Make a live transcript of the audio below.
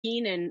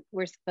15 and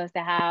we're supposed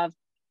to have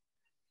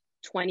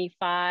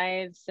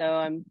 25. So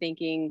I'm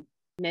thinking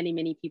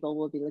many people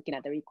will be looking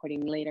at the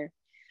recording later.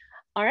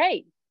 All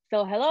right.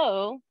 So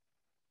hello,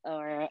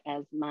 or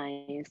as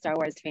my Star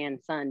Wars fan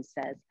son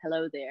says,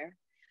 hello there.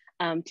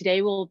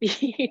 Today we'll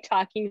be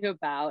talking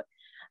about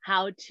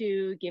how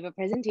to give a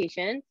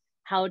presentation,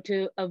 how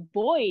to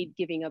avoid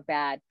giving a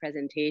bad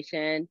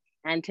presentation,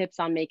 and tips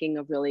on making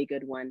a really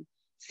good one.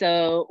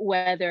 So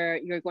whether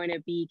you're going to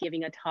be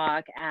giving a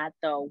talk at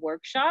the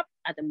workshop,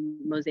 at the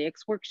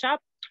Mosaics workshop,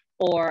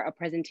 or a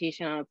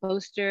presentation on a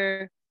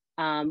poster,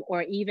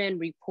 or even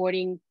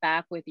reporting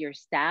back with your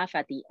staff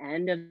at the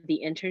end of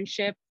the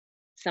internship,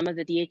 some of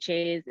the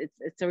DHAs,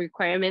 it's a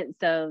requirement.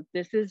 So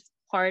this is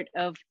part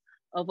of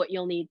what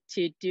you'll need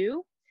to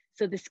do.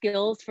 So the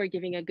skills for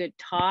giving a good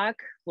talk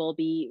will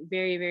be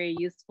very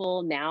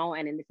useful now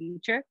and in the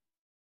future.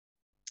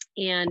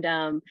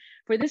 And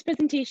for this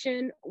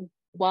presentation,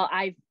 while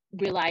I've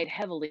relied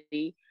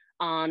heavily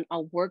on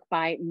a work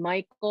by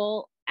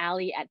Michael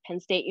Alley at Penn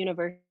State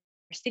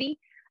University,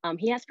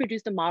 he has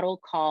produced a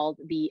model called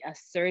the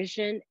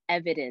assertion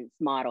evidence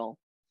model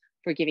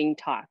for giving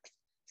talks.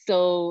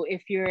 So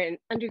if you're an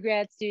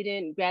undergrad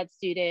student, grad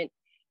student,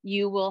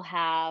 you will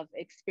have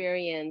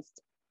experienced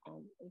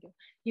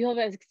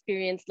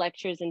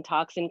lectures and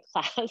talks in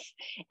class,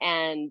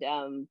 and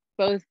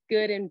both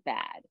good and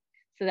bad.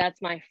 So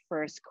that's my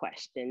first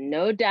question.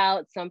 No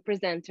doubt some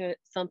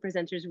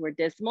presenters were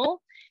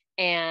dismal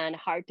and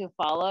hard to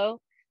follow.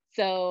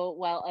 So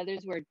while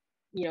others were,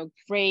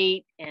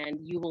 great, and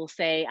you will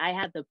say, I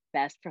had the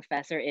best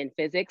professor in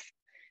physics,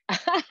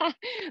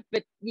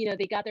 but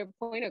they got their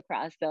point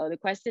across. So the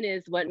question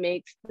is, what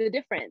makes the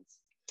difference?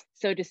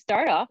 So to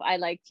start off,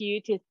 I'd like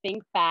you to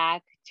think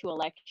back to a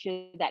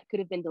lecture that could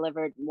have been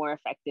delivered more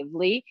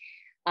effectively.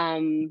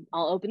 I'll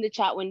open the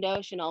chat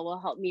window. Chanel will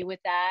help me with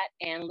that,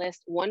 and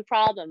list one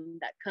problem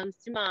that comes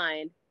to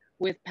mind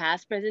with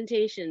past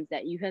presentations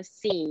that you have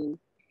seen.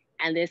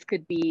 And this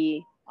could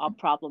be a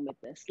problem with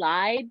the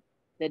slide,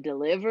 the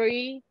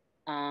delivery,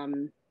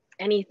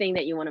 anything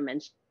that you want to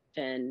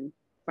mention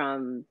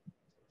from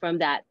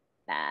that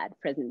bad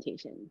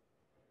presentation.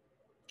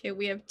 Okay,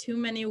 we have too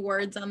many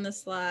words on the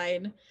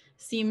slide.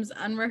 Seems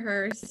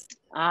unrehearsed.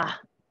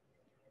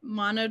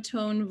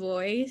 Monotone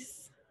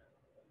voice.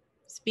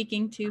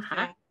 Speaking too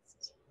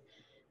fast.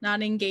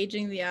 Not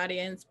engaging the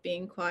audience,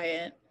 being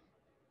quiet.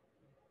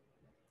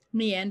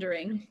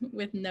 Meandering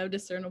with no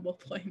discernible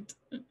point.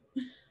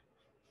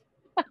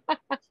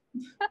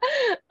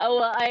 Oh,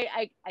 well,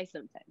 I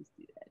sometimes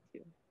do that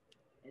too.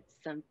 It's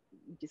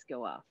just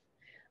go off.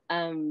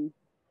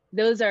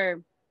 Those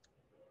are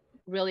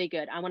really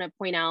good. I want to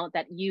point out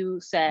that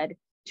you said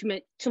too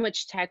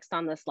much text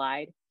on the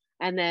slide,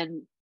 and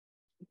then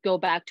go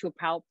back to a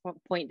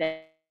PowerPoint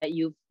that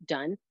you've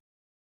done.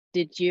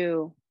 Did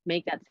you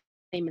make that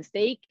same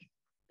mistake?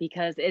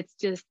 Because it's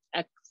just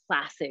a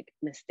classic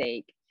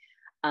mistake.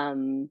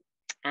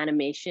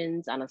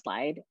 Animations on a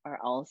slide are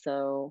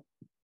also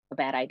a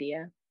bad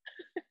idea.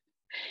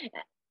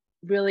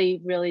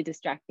 really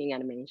distracting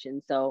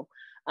animation. So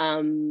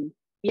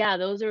yeah,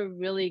 those are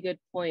really good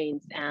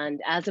points.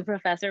 And as a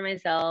professor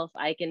myself,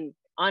 I can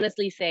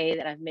honestly say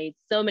that I've made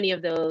so many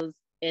of those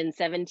in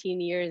 17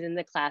 years in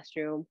the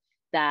classroom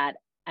that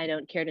I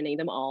don't care to name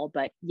them all.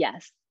 But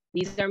yes,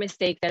 these are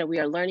mistakes that we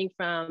are learning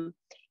from.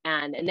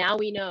 And now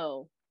we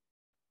know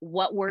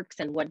what works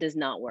and what does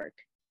not work.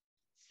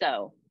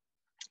 So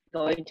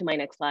going to my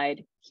next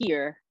slide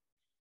here.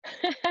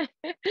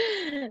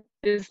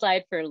 This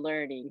slide for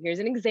learning. Here's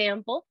an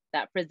example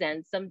that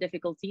presents some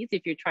difficulties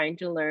if you're trying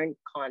to learn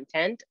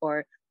content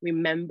or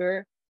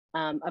remember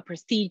a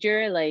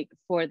procedure like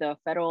for the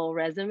federal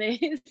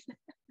resumes.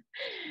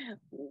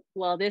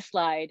 Well, this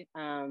slide,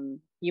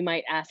 you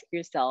might ask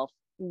yourself,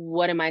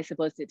 what am I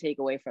supposed to take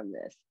away from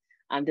this?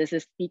 Does the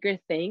speaker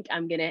think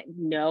I'm gonna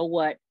know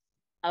what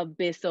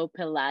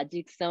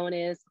abyssopelagic zone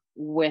is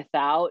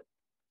without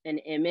an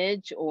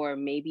image or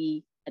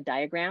maybe a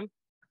diagram?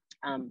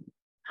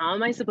 How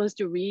am I supposed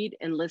to read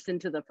and listen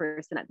to the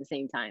person at the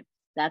same time?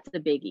 That's the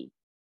biggie.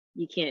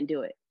 You can't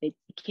do it. It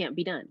can't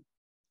be done.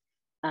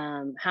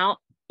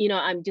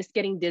 I'm just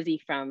getting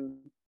dizzy from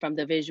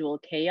the visual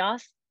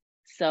chaos.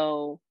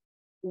 So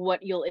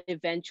what you'll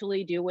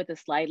eventually do with a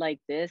slide like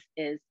this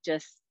is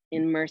just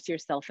immerse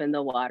yourself in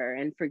the water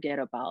and forget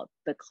about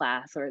the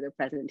class or the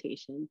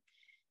presentation.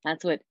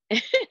 That's what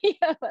any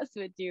of us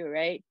would do,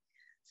 right?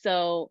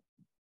 So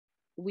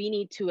we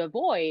need to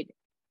avoid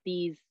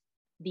these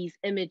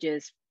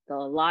images, the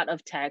lot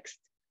of text,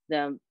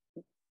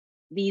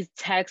 these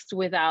text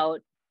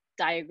without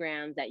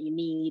diagrams that you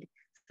need.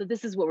 So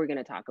this is what we're going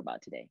to talk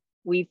about today.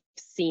 We've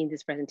seen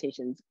these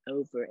presentations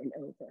over and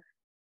over.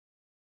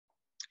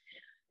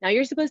 Now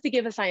you're supposed to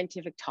give a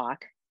scientific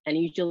talk, and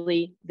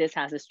usually this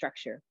has a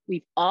structure.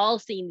 We've all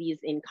seen these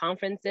in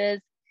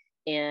conferences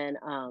and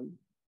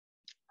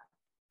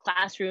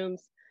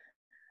classrooms,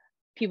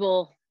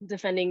 people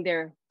defending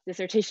their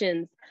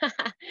dissertations.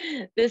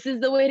 This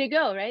is the way to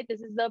go, right?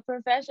 This is the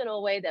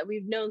professional way that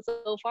we've known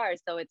so far.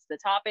 So it's the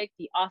topic,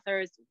 the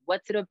authors,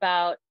 what's it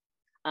about,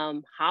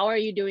 How are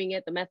you doing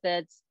it? The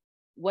methods.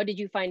 What did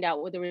you find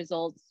out with the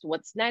results?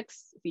 What's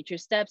next? Future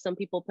steps. Some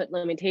people put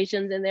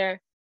limitations in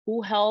there.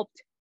 Who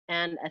helped?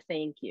 And a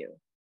thank you.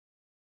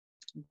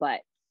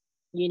 But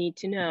you need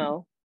to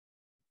know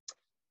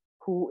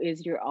who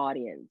is your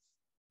audience.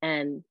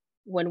 And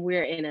when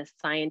we're in a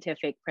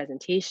scientific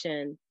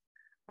presentation,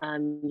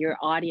 your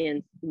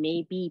audience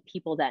may be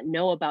people that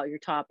know about your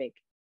topic,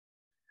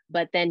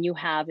 but then you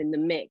have in the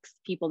mix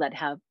people that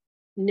have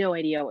no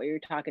idea what you're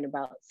talking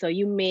about. So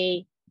you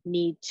may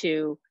need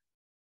to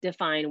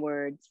define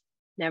words,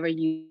 never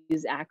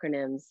use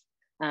acronyms,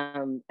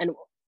 and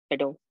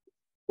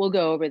we'll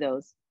go over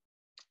those.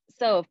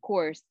 So of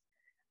course,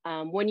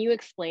 when you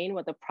explain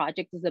what the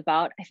project is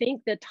about, I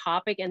think the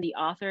topic and the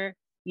author,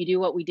 you do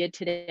what we did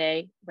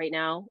today, right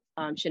now.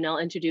 Chanel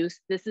introduced,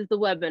 this is the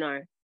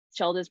webinar,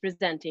 Shelda's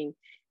presenting,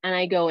 and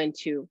I go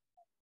into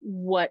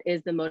what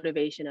is the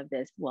motivation of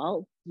this?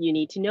 Well, you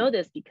need to know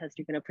this because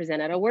you're gonna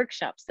present at a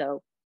workshop.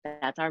 So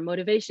that's our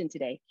motivation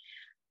today.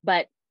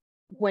 But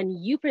when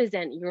you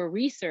present your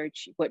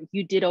research, what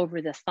you did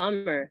over the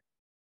summer,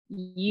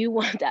 you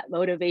want that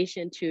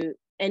motivation to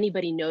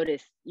anybody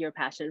notice your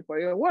passion for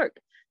your work.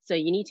 So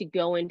you need to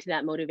go into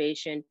that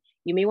motivation.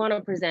 You may want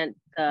to present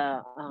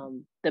the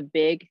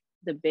big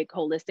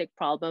holistic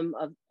problem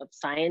of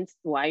science,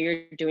 why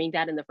you're doing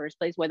that in the first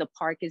place, why the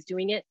park is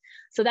doing it.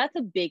 So that's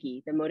a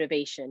biggie, the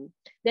motivation.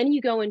 Then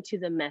you go into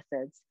the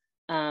methods.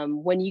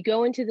 When you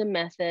go into the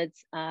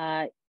methods,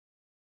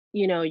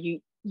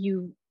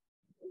 you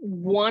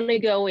want to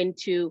go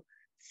into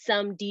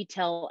some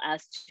detail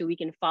as to we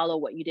can follow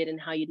what you did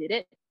and how you did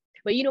it,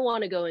 but you don't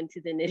want to go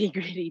into the nitty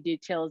gritty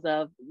details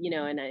of,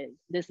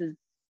 this is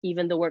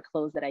even the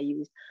workflows that I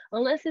use,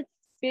 unless it's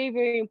very,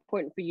 very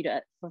important for you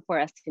for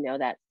us to know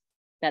that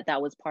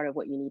was part of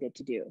what you needed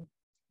to do.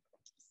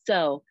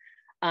 So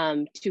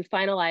to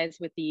finalize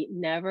with the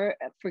never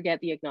forget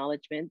the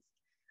acknowledgements.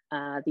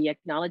 The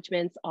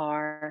acknowledgements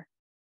are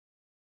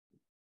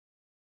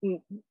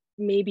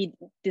maybe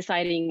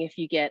deciding if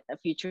you get a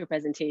future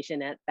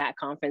presentation at that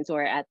conference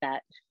or at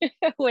that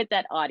with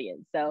that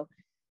audience. So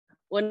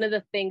one of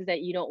the things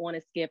that you don't want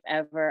to skip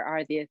ever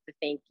are the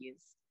thank yous.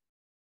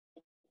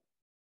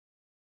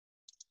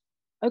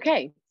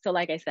 Okay, so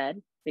like I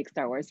said, big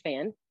Star Wars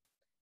fan.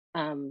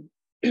 And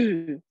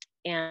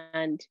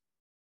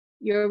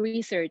your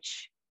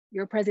research,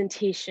 your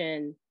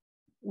presentation,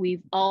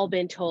 we've all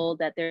been told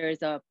that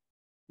there's a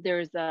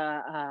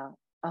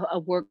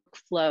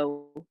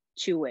workflow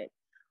to it.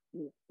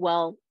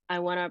 Well, I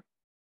want to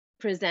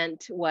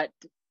present what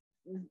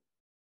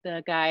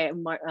the guy,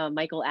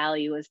 Michael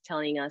Alley, was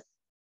telling us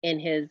in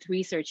his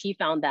research. He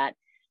found that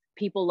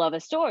people love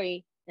a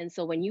story. And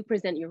so when you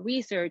present your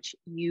research,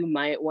 you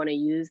might want to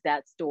use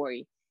that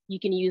story. You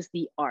can use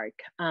the arc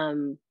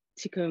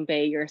to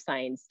convey your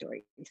science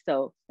story.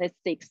 So let's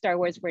take Star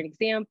Wars for an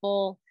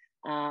example.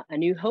 A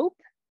New Hope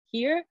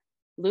here,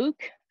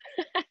 Luke,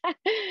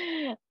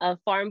 a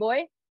farm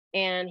boy,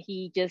 and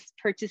he just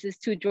purchases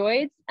 2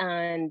 droids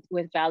and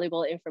with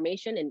valuable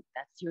information, and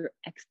that's your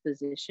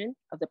exposition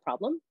of the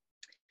problem.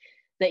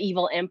 The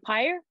evil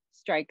empire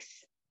strikes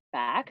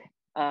back.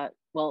 The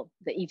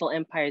evil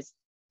empire's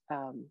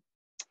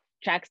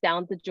tracks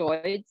down the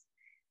droids,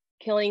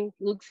 killing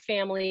Luke's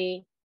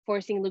family,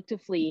 forcing Luke to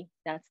flee.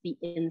 That's the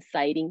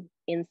inciting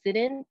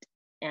incident.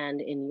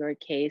 And in your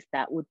case,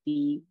 that would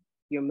be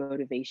your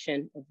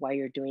motivation of why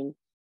you're doing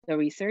the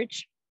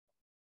research.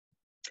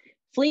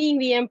 Fleeing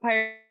the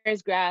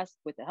Empire's grasp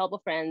with the help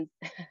of friends,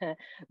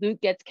 Luke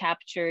gets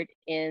captured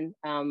in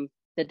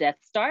the Death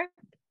Star,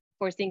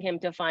 forcing him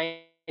to find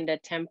a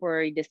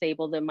temporary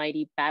disable the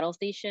mighty battle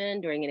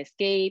station. During an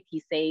escape,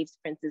 he saves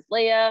Princess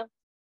Leia,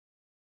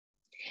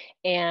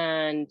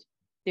 and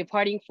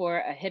departing for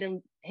a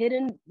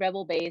hidden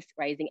rebel base,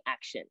 rising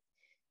action.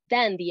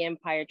 Then the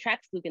Empire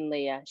tracks Luke and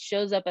Leia,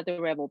 shows up at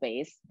the rebel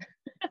base,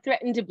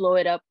 threatened to blow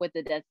it up with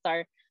the Death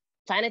Star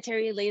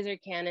planetary laser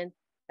cannon.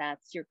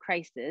 That's your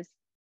crisis.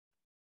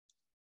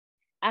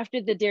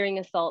 After the daring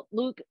assault,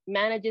 Luke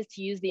manages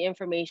to use the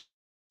information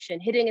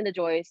hidden in the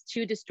droids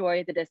to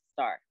destroy the Death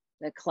Star,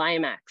 the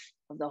climax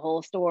of the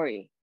whole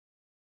story.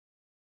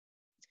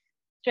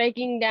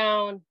 Striking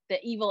down the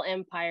evil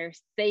empire,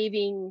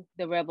 saving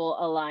the rebel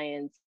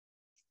alliance,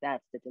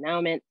 that's the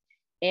denouement.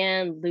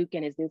 And Luke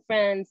and his new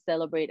friends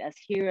celebrate as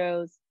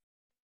heroes.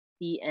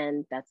 The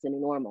end, that's the new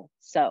normal.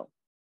 So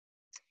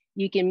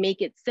you can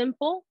make it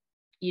simple.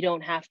 You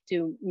don't have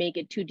to make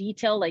it too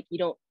detailed. Like we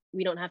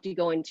don't have to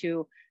go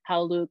into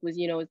how Luke was,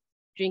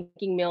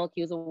 drinking milk.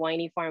 He was a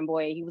whiny farm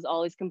boy. He was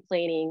always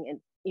complaining, and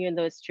even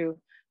though it's true,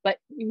 but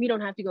we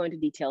don't have to go into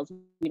details.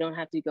 We don't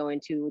have to go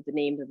into the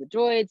names of the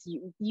droids.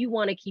 You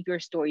want to keep your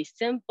story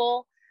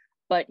simple,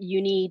 but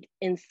you need,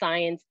 in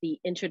science, the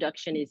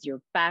introduction is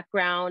your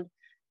background.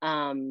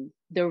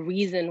 The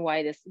reason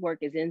why this work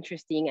is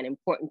interesting and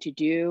important to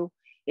do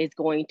is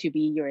going to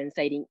be your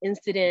inciting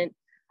incident,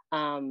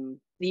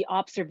 the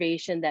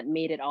observation that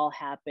made it all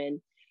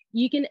happen.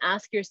 You can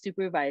ask your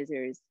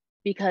supervisors,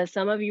 because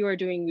some of you are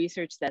doing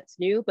research that's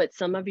new, but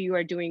some of you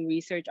are doing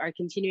research, are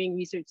continuing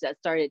research that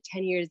started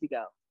 10 years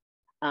ago,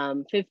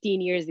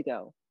 15 years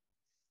ago.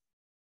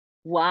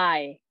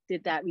 Why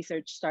did that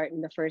research start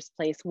in the first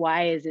place?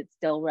 Why is it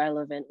still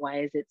relevant?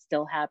 Why is it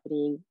still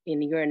happening?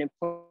 And you're an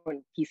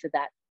important piece of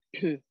that.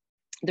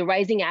 The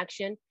rising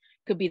action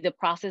could be the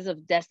process of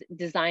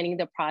designing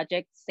the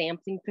project,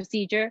 sampling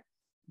procedure,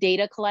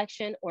 data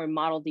collection, or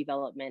model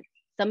development.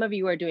 Some of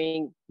you are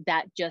doing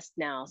that just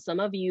now. Some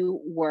of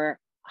you were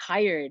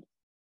hired.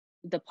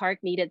 The park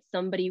needed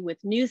somebody with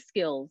new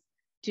skills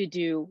to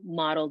do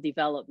model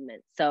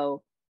development.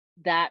 So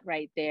that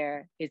right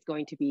there is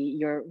going to be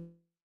your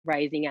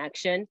rising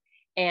action.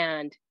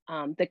 And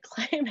the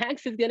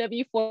climax is going to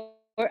be for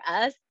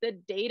us, the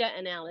data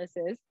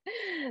analysis,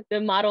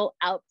 the model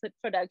output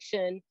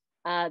production,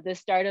 the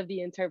start of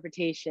the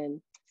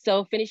interpretation.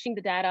 So finishing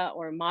the data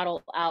or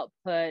model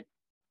output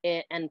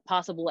and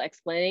possible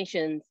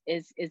explanations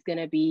is going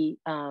to be,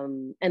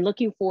 and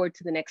looking forward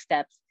to the next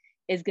steps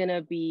is going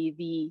to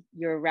be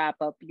your wrap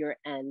up, your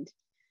end.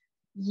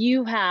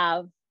 You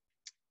have,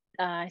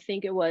 I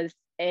think it was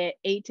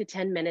 8 to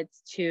 10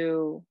 minutes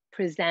to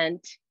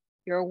present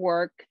your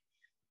work.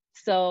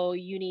 So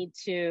you need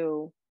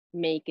to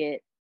make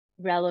it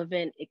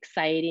relevant,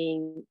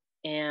 exciting,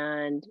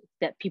 and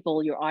that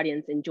people, your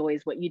audience,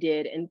 enjoys what you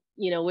did, and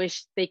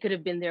wish they could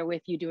have been there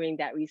with you doing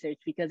that research,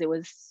 because it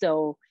was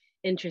so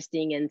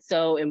interesting and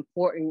so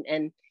important,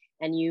 and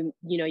you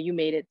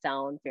made it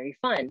sound very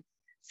fun.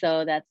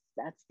 So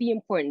that's the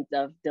importance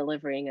of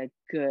delivering a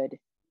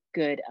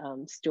good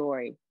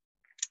story.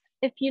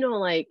 If you don't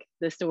like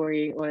the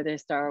story or the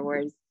Star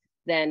Wars,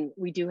 then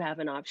we do have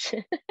an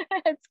option.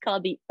 It's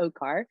called the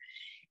OCAR.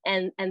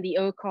 And the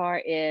OCAR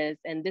is,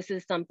 and this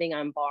is something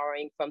I'm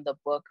borrowing from the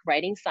book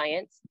Writing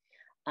Science,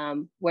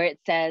 where it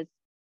says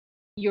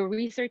your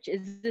research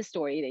is the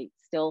story. They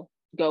still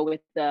go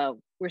with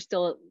we're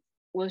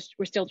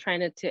still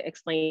trying to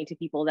explain to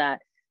people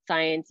that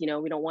science, we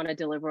don't want to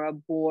deliver a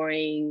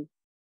boring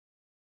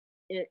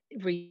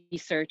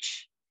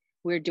research.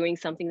 We're doing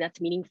something that's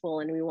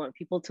meaningful, and we want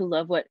people to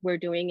love what we're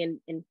doing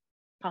and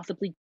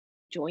possibly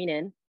join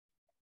in.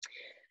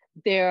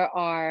 There's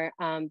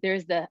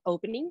the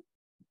opening.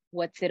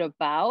 What's it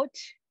about?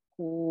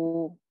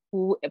 Who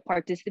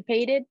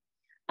participated?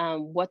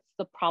 What's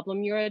the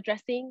problem you're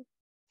addressing?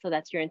 So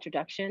that's your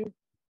introduction,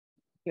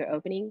 your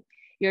opening.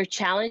 Your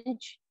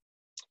challenge.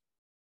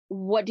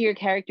 What do your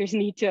characters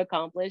need to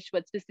accomplish?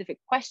 What specific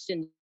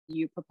question do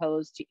you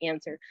propose to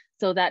answer?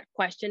 So that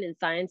question in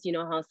science, you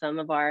know how some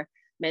of our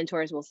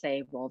mentors will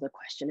say, well, the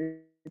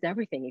question is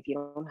everything. If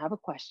you don't have a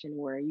question,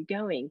 where are you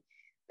going?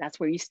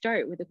 That's where you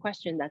start, with a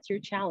question. That's your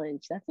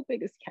challenge. That's the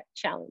biggest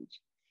challenge.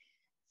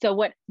 So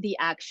what the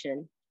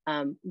action,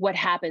 what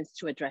happens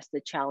to address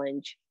the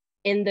challenge?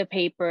 In the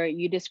paper,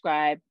 you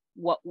describe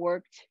what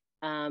worked,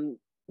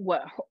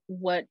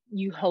 what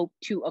you hope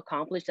to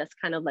accomplish. That's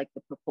kind of like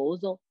the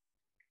proposal.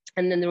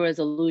 And then the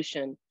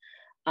resolution.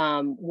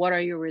 What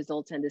are your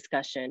results and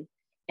discussion?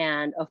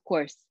 And of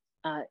course,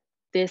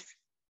 this,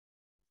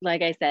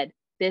 like I said,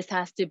 this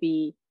has to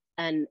be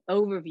an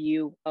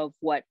overview of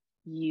what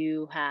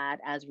you had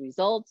as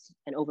results,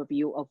 an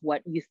overview of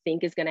what you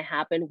think is going to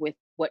happen with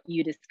what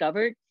you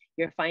discovered,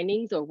 your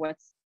findings, or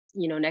what's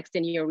next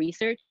in your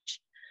research.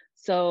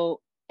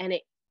 So, and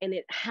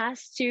it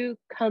has to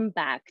come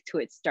back to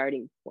its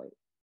starting point.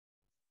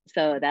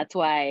 So that's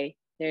why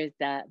there's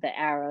the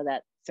arrow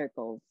that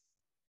circles.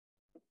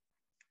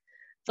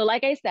 So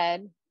like I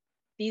said,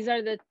 these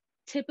are the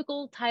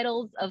typical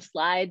titles of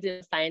slides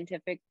in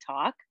scientific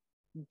talk,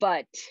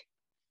 but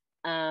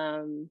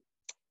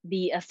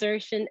the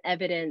assertion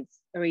evidence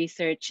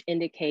research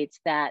indicates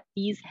that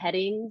these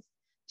headings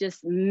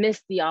just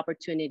miss the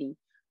opportunity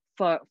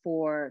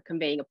for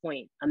conveying a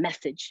point, a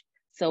message.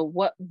 So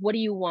what do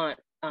you want?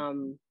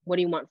 What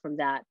do you want from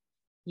that?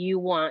 You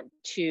want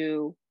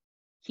to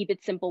keep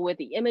it simple with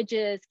the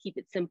images, keep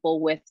it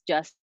simple with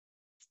just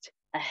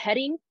a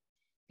heading.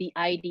 The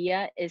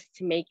idea is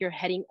to make your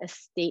heading a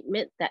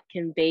statement that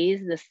conveys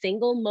the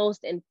single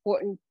most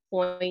important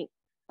point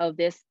of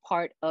this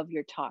part of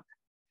your talk.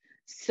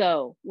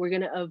 So we're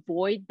going to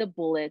avoid the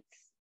bullets.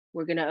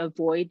 We're going to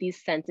avoid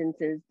these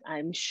sentences.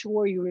 I'm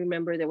sure you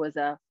remember there was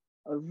a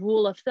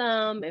rule of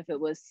thumb. If it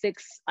was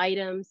 6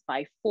 items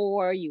by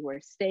 4, you were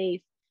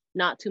safe,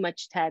 not too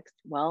much text.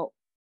 Well,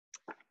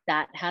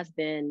 that has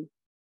been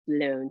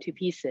blown to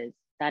pieces.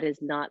 That is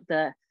not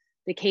the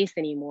case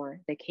anymore.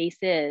 The case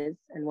is,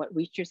 and what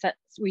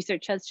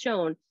research has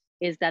shown,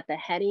 is that the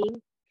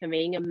heading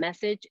conveying a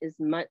message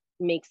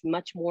makes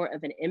much more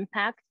of an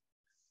impact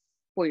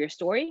for your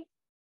story.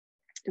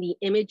 The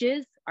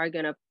images are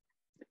going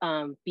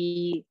to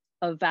be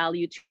of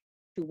value to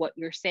what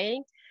you're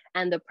saying,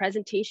 and the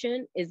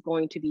presentation is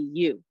going to be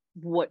you,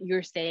 what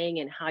you're saying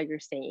and how you're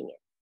saying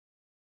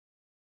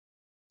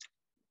it.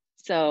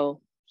 So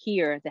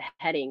here, the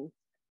heading,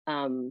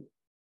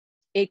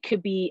 it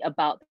could be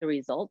about the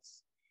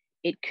results.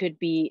 It could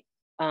be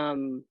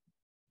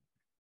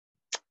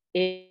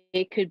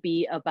it could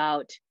be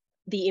about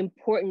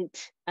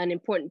an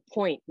important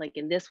point, like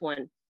in this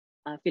one,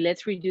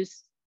 let's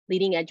reduce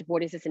leading edge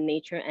vortices in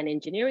nature and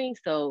engineering.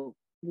 So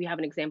we have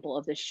an example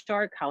of the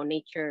shark, how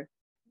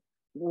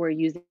we're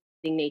using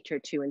nature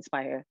to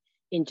inspire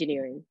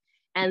engineering.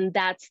 And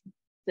that's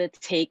the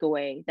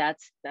takeaway.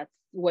 That's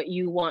what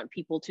you want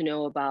people to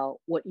know about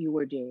what you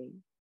were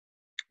doing.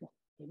 Well,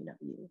 maybe not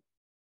you.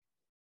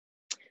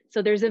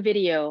 So there's a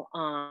video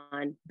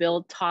on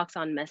build talks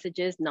on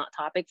messages, not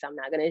topics. I'm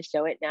not going to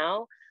show it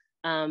now,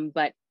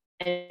 but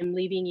I'm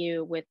leaving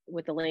you with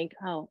the link.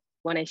 Oh,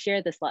 when I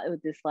share the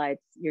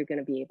slides, you're going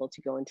to be able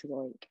to go into the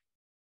link.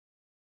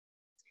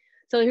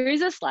 So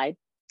here's a slide,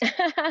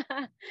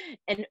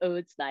 an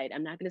ode slide.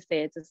 I'm not going to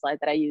say it's a slide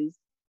that I use.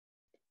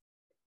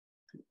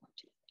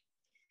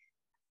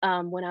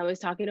 When I was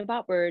talking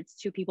about birds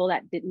to people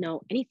that didn't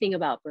know anything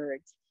about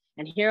birds.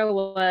 And here I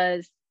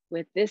was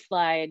with this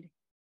slide.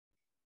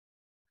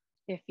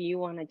 If you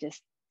want to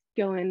just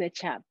go in the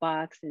chat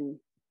box and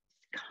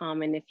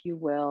comment, if you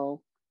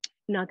will.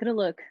 I'm not going to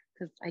look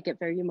because I get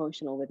very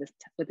emotional with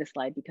this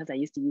slide because I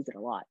used to use it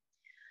a lot.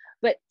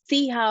 But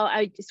see how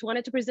I just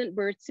wanted to present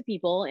birds to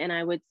people, and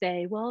I would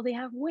say, well, they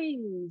have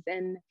wings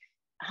and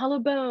hollow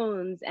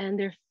bones and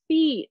their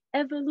feet.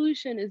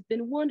 Evolution has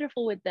been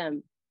wonderful with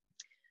them.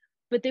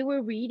 But they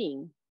were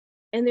reading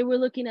and they were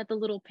looking at the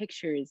little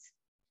pictures,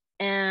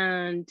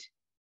 and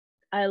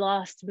I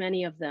lost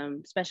many of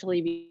them,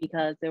 especially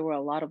because there were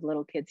a lot of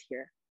little kids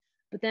here.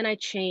 But then I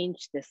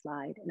changed this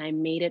slide and I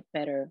made it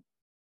better.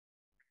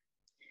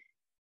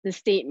 The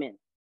statement,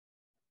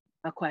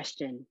 a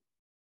question: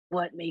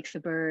 what makes a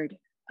bird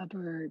a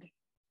bird?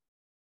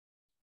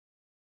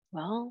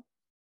 Well,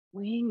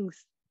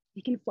 wings.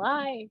 They can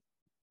fly.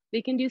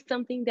 They can do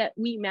something that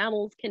we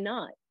mammals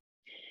cannot.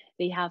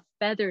 They have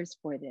feathers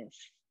for this.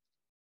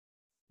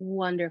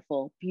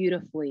 Wonderful,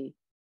 beautifully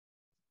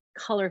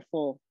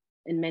colorful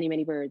in many,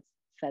 many birds'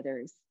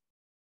 feathers.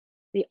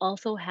 They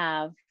also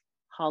have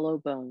hollow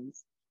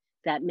bones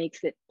that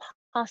makes it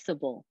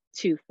possible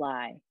to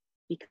fly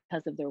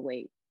because of their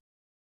weight.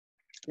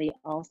 They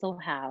also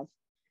have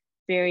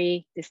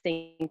very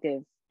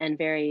distinctive and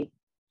very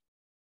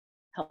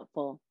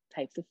helpful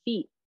types of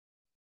feet.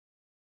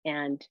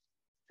 And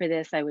for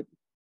this, I would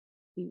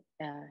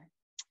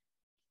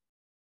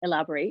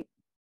elaborate.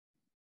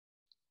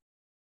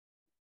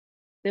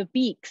 The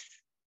beaks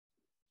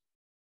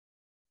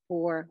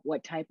for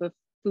what type of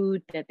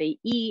food that they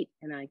eat,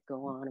 and I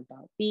go on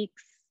about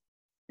beaks.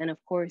 And of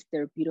course,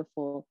 their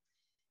beautiful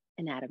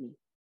anatomy.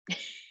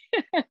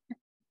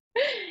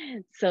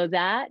 So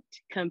that,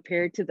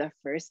 compared to the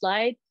first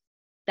slide,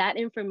 that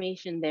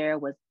information there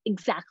was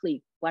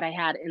exactly what I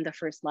had in the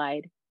first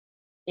slide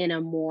in a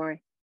more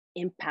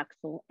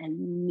impactful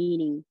and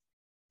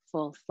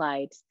meaningful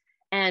slides.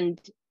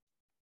 And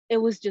it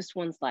was just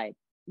one slide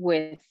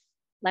with,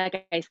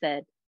 like I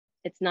said,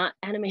 it's not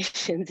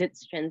animations,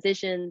 it's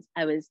transitions.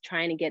 I was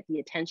trying to get the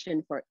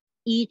attention for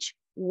each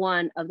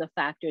one of the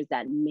factors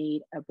that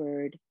made a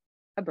bird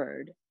a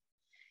bird.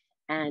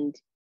 And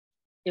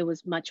it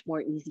was much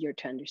more easier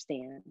to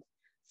understand.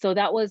 So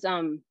that was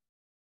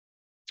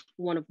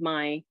one of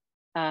my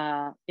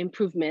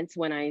improvements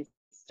when I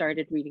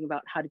started reading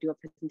about how to do a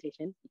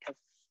presentation, because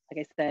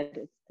like I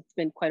said, it's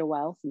been quite a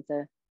while since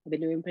I've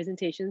been doing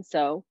presentations.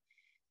 So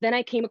then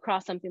I came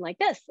across something like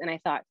this and I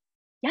thought,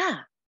 yeah,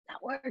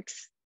 that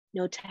works.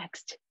 No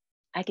text.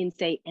 I can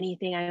say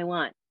anything I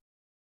want.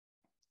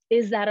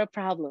 Is that a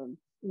problem?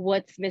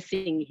 What's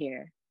missing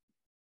here?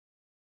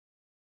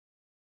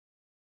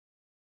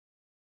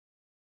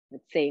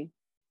 Let's see.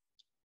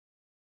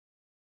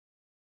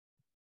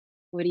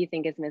 What do you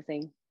think is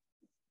missing?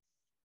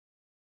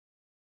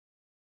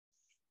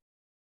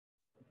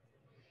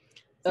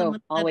 Oh,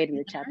 I'll wait in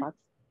the chat box.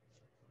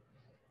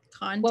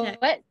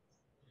 Context. What?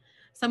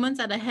 Someone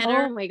said a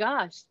header. Oh my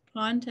gosh.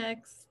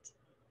 Context.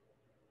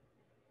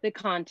 The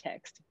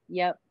context.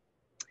 Yep.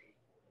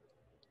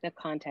 The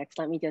context.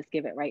 Let me just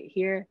give it right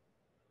here.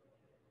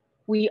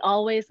 We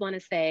always want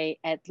to say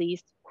at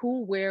least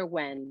who, where,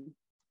 when,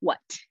 what.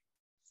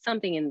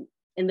 Something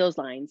in those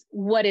lines.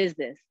 What is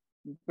this?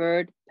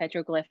 Bird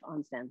petroglyph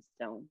on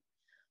sandstone.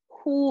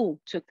 Who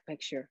took the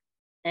picture?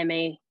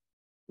 M.A.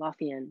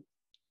 Lothian.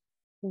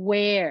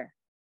 Where?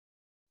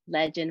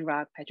 Legend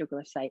Rock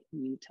Petroglyph Site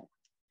in Utah.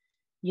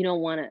 You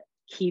don't want to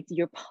keep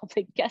your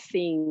public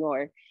guessing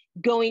or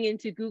going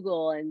into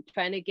Google and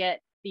trying to get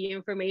the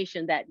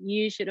information that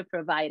you should have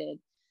provided.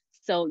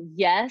 So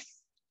yes,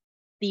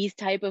 these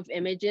type of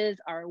images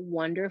are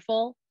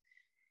wonderful.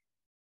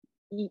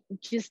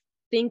 Just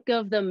think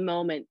of the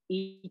moment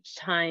each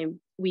time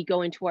we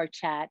go into our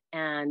chat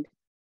and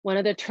one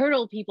of the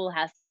turtle people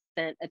has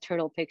sent a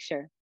turtle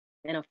picture.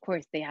 And of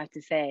course they have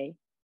to say,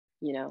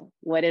 you know,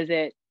 what is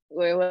it?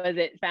 Where was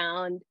it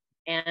found?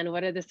 And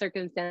what are the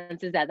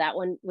circumstances that that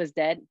one was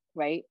dead,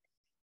 right?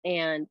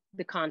 And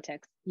the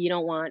context. You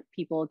don't want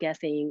people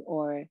guessing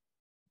or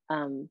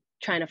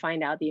trying to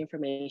find out the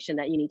information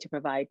that you need to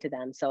provide to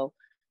them. So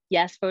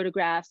yes,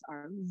 photographs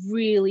are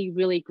really,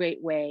 really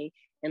great way.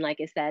 And like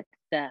I said,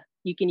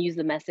 you can use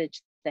the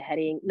message, the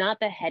heading, not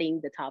the heading,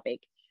 the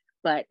topic,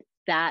 But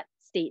that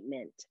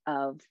statement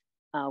of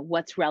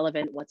what's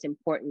relevant, what's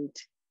important,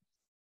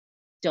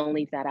 don't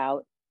leave that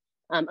out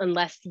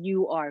unless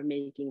you are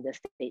making the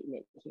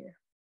statement here.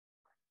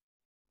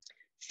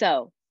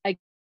 So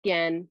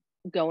again,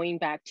 going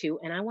back to,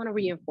 and I want to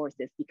reinforce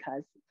this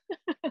because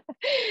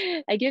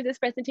I give this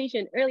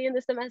presentation early in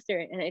the semester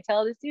and I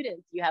tell the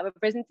students, you have a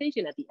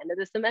presentation at the end of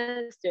the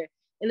semester.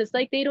 And it's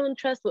like they don't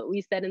trust what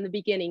we said in the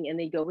beginning and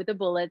they go with the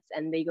bullets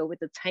and they go with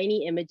the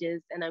tiny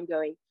images. And I'm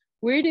going,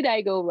 where did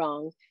I go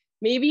wrong?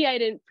 Maybe I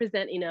didn't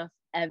present enough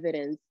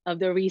evidence of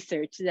the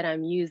research that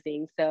I'm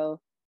using. So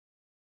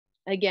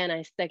again,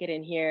 I stuck it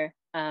in here,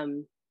 a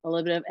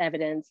little bit of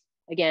evidence,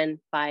 again,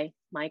 by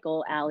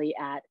Michael Alley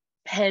at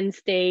Penn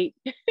State.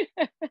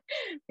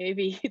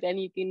 Maybe then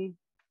you can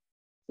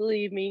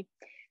believe me.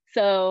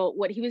 So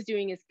what he was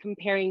doing is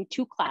comparing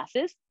two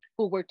classes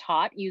who were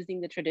taught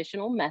using the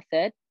traditional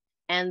method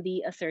and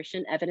the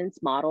assertion evidence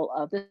model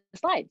of the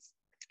slides.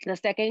 The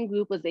second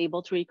group was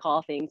able to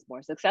recall things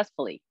more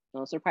successfully.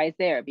 No surprise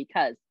there,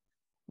 because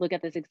look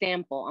at this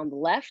example. On the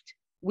left,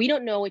 we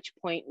don't know which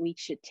point we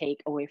should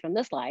take away from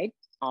the slide,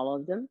 all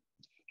of them.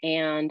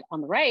 And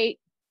on the right,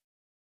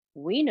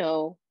 we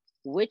know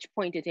which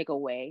point to take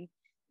away.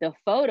 The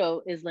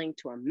photo is linked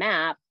to a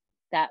map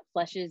that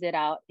fleshes it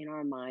out in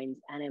our minds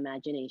and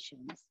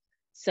imaginations.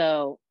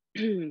 So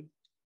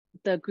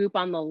the group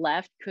on the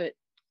left could,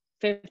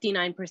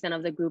 59%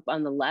 of the group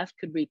on the left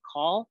could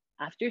recall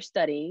after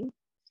studying.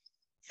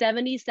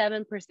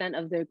 77%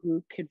 of the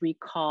group could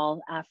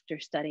recall after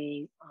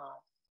studying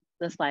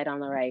the slide on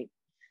the right.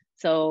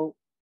 So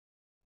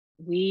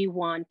we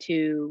want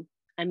to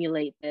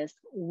emulate this.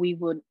 We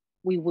would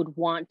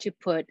want to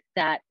put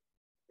that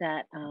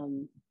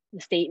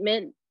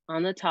statement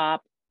on the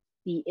top,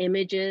 the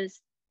images,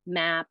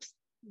 maps,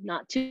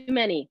 not too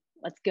many.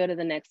 Let's go to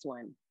the next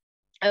one.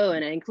 Oh,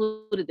 and I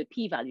included the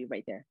p-value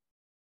right there.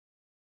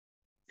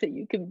 So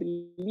you can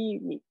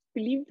believe me,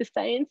 believe the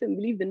science and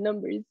believe the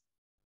numbers.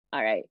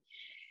 All right.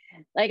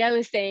 Like I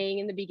was saying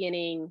in the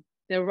beginning,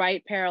 the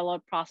right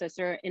parallel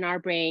processor in our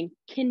brain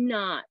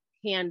cannot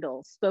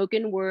handle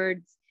spoken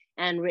words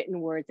and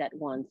written words at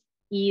once,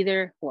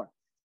 either or.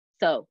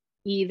 So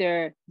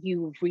either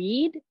you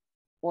read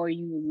or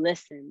you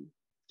listen,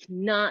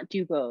 cannot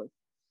do both.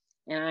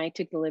 And I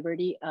took the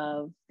liberty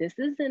of, this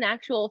is an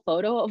actual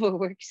photo of a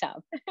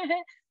workshop.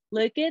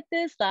 Look at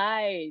this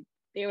slide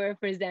they were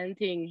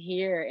presenting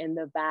here in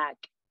the back.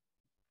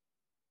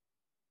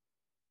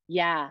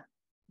 Yeah,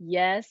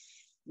 yes,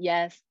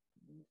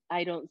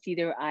 I don't see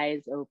their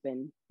eyes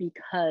open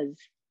because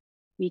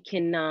we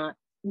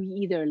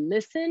either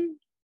listen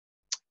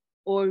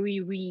or we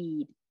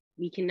read.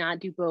 We cannot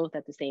do both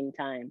at the same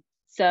time.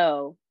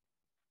 So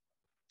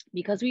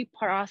because we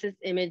process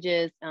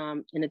images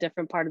in a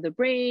different part of the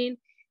brain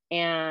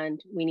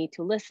and we need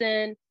to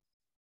listen,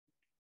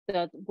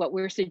 what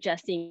we're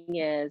suggesting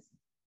is,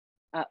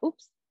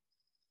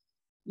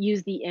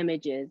 use the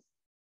images,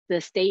 the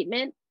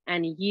statement,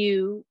 and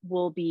you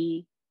will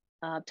be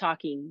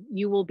talking.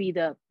 You will be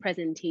the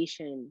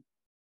presentation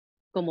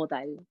como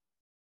tal.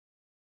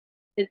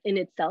 In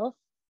itself,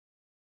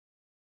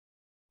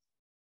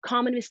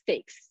 common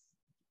mistakes.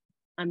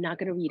 I'm not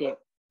gonna read it,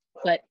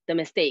 but the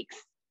mistakes.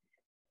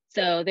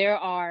 So there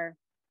are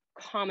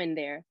common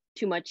there.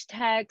 Too much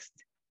text,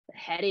 the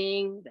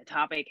heading, the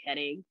topic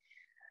heading,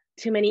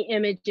 too many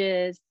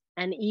images,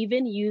 and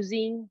even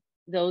using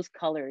those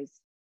colors.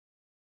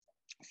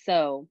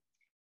 So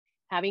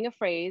having a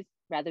phrase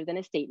rather than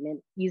a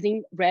statement,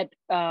 using red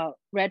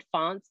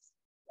fonts,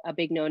 a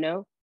big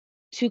no-no,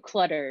 too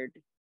cluttered,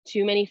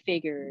 too many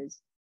figures,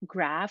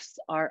 graphs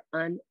are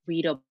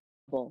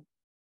unreadable.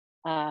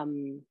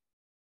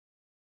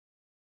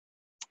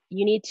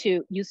 You need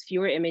to use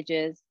fewer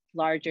images,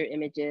 larger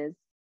images,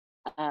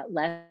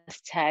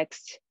 less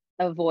text,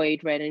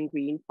 avoid red and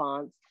green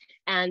fonts.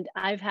 And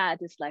I've had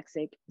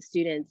dyslexic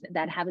students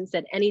that haven't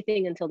said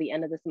anything until the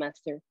end of the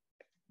semester.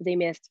 They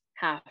missed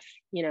half,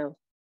 you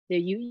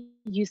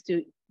used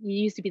to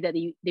be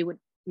that they would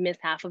miss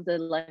half of the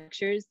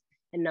lectures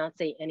and not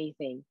say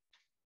anything.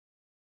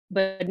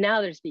 But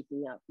now they're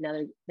speaking up.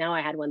 Now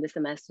I had one this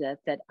semester that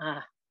said,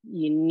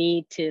 you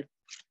need to,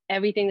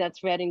 everything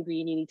that's red and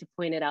green, you need to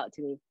point it out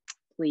to me,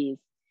 please.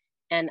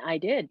 And I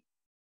did.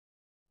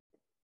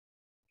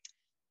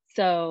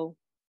 So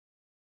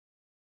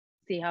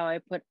see how I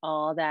put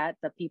all that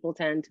people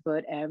tend to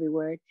put every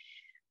word?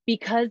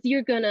 Because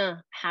you're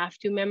gonna have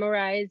to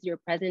memorize your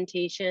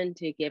presentation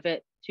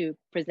to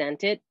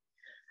present it.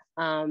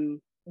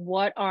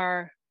 What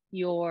are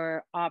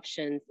your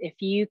options? If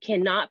you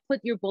cannot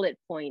put your bullet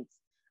points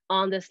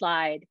on the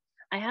slide,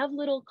 I have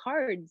little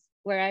cards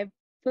where I've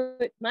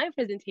put my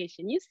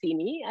presentation. You see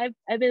me,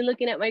 I've been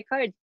looking at my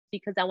cards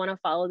because I wanna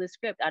follow the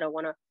script. I don't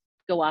wanna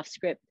go off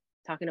script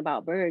talking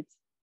about birds.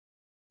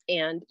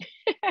 And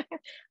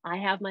I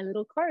have my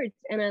little cards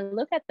and I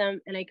look at them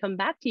and I come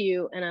back to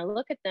you and I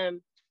look at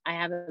them. I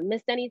haven't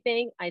missed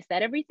anything. I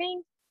said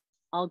everything.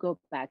 I'll go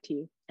back to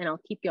you and I'll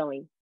keep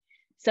going.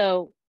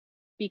 So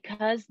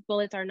because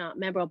bullets are not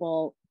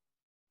memorable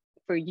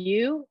for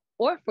you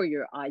or for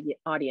your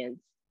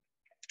audience.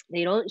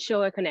 They don't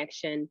show a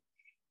connection,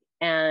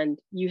 and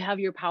you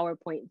have your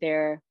PowerPoint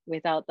there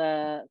without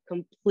the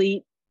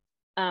complete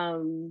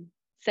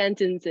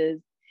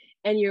sentences,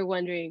 and you're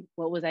wondering,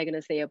 what was I going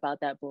to say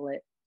about that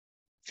bullet?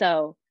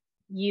 So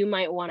you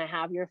might want to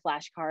have your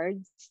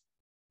flashcards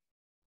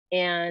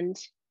and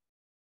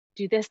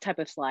do this type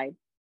of slide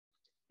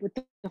with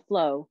the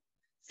flow.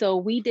 So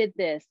we did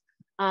this.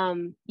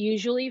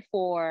 Usually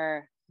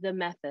for the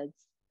methods,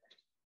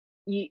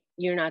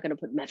 you're not going to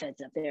put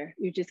methods up there.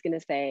 You're just going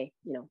to say,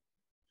 you know,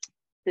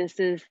 this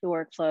is the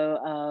workflow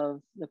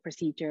of the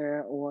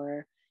procedure,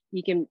 or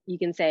you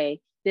can say,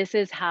 this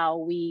is how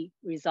we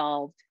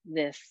resolved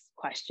this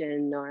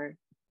question or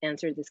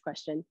answered this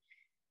question.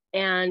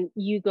 And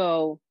you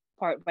go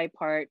part by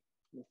part.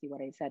 Let me see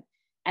what I said.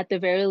 At the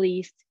very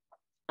least,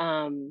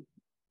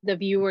 the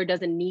viewer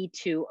doesn't need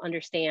to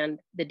understand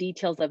the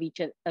details of each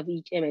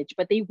image,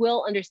 but they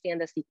will understand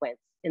the sequence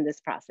in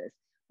this process,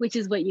 which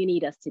is what you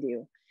need us to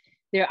do.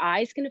 Their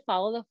eyes can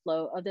follow the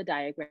flow of the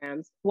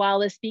diagrams while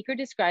the speaker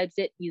describes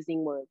it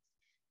using words.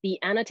 The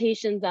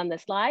annotations on the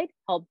slide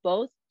help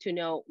both to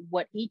know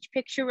what each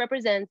picture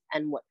represents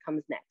and what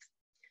comes next.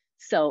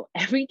 So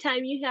every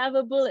time you have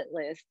a bullet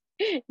list,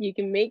 you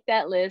can make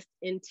that list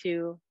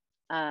into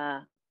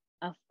a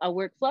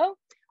workflow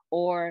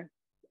or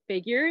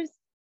figures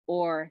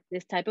or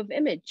this type of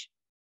image.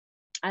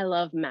 I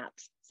love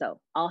maps, so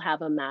I'll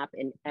have a map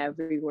in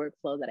every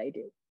workflow that I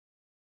do.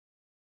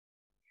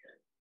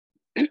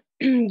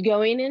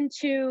 Going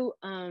into,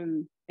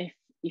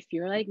 if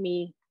you're like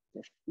me,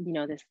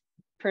 this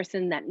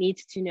person that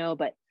needs to know,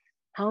 but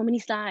how many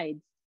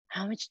slides,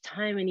 how much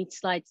time in each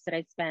slide did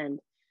I spend?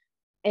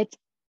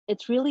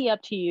 It's really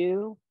up to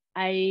you.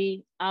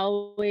 I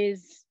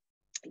always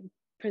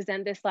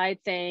present this slide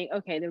saying,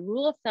 okay, the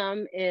rule of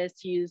thumb is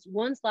to use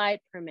 1 slide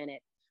per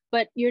minute,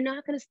 but you're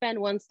not going to spend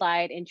 1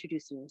 slide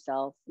introducing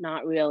yourself.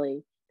 Not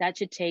really. That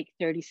should take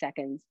 30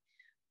 seconds.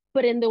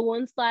 But in the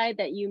 1 slide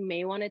that you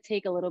may want to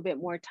take a little bit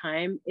more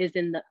time is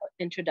in the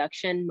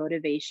introduction,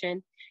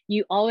 motivation.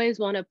 You always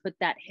want to put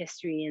that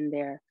history in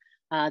there,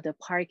 the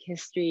park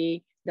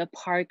history, the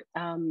park,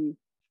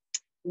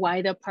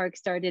 why the park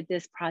started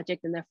this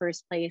project in the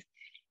first place,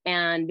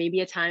 and maybe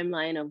a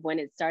timeline of when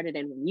it started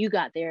and when you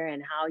got there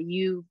and how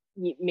you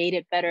made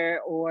it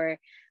better or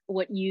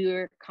what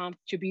your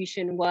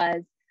contribution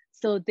was.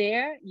 So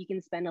there you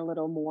can spend a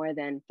little more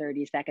than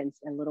 30 seconds,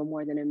 a little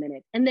more than a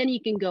minute. And then you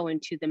can go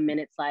into the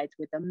minute slides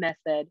with a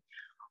method,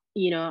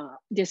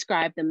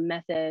 describe the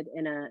method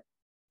in a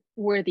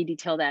worthy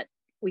detail that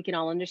we can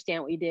all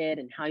understand what you did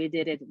and how you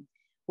did it and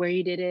where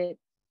you did it,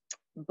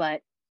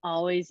 but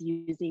always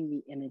using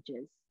the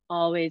images,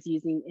 always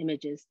using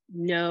images,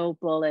 no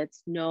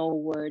bullets, no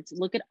words.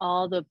 Look at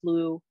all the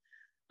blue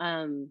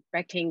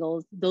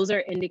rectangles. Those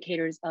are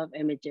indicators of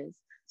images.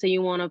 So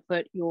you want to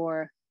put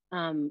your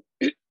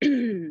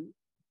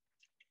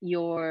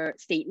your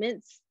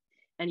statements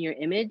and your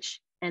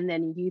image, and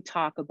then you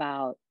talk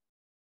about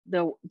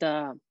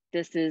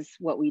this is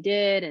what we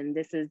did, and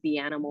this is the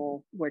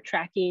animal we're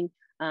tracking.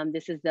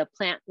 This is the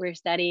plant we're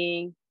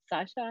studying,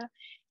 Sasha,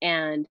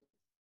 and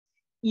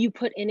you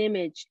put an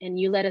image and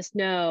you let us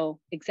know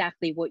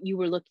exactly what you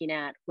were looking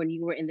at when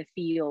you were in the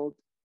field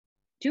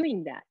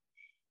doing that.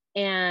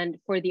 And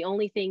for the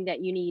only thing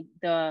that you need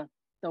the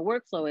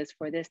workflow is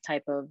for this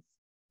type of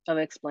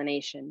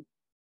explanation.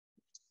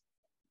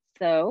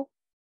 So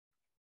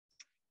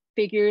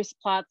figures,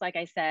 plots, like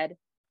I said,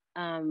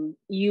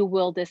 you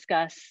will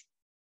discuss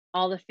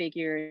all the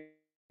figures,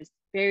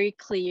 very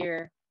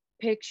clear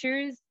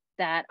pictures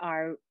that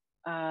are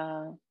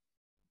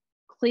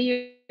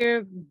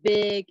clear,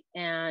 big,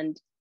 and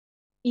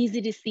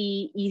easy to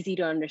see, easy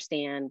to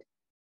understand.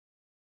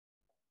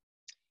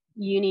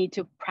 You need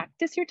to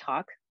practice your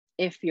talk.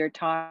 If your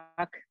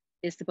talk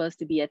is supposed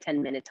to be a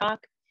 10-minute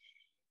talk,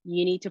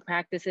 you need to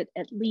practice it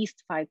at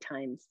least 5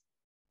 times.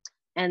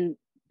 And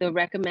the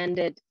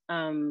recommended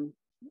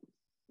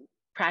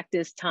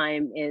practice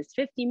time is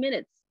 50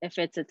 minutes if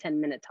it's a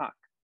 10-minute talk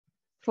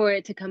for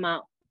it to come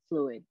out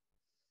fluid.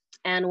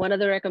 And one of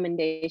the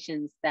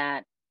recommendations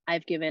that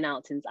I've given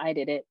out since I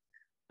did it,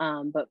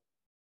 but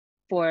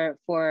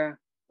for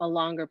a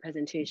longer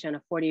presentation,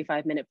 a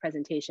 45-minute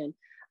presentation,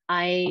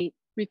 I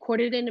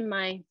recorded it in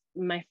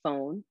my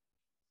phone,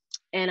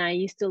 and I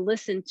used to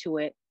listen to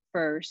it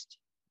first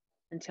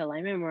until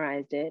I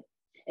memorized it.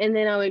 And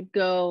then I would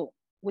go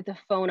with the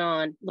phone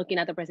on, looking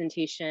at the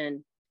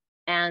presentation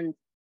and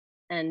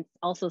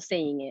also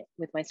saying it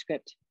with my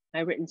script, my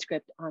written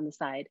script on the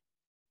side,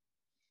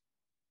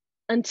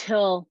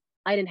 until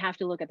I didn't have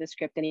to look at the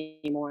script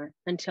anymore,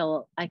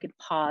 until I could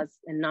pause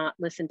and not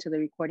listen to the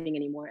recording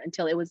anymore,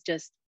 until it was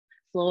just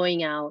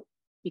flowing out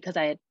because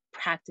I had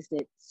practiced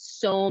it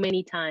so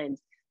many times.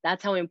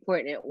 That's how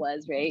important it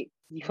was, right?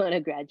 You want to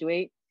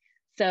graduate.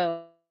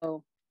 So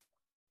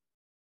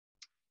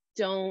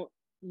don't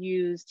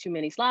use too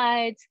many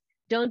slides.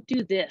 Don't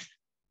do this.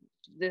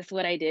 This is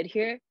what I did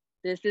here.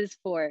 This is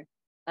for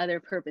other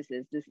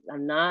purposes.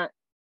 I'm not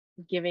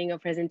giving a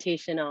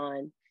presentation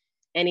on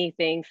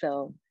anything.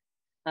 So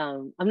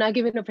I'm not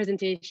giving a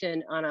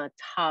presentation on a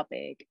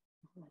topic.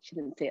 I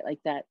shouldn't say it like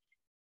that.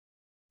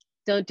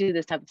 Don't do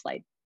this type of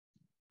slide.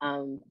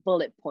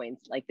 Bullet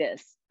points like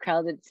this,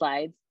 crowded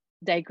slides,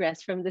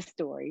 digress from the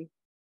story.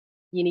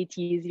 You need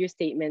to use your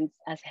statements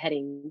as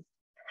headings,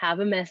 have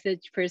a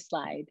message per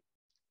slide.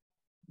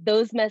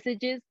 Those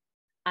messages,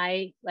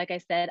 like I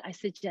said, I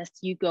suggest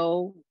you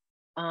go,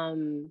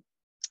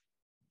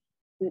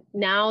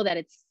 now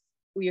that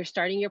you're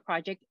starting your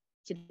project,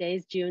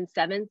 today's June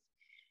 7th,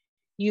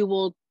 you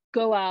will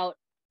go out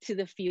to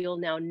the field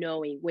now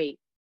knowing, wait,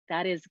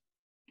 that is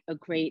a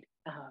great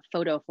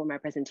photo for my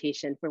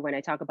presentation for when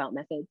I talk about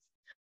methods.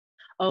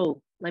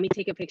 Oh, let me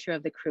take a picture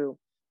of the crew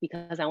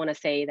because I want to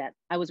say that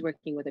I was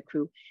working with a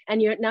crew.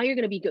 And now you're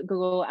going to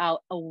go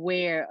out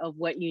aware of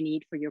what you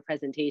need for your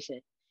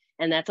presentation.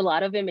 And that's a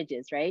lot of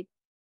images, right?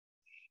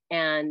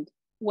 And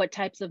what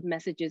types of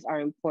messages are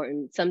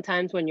important.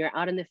 Sometimes when you're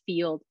out in the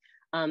field,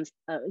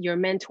 your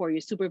mentor,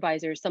 your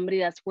supervisor, somebody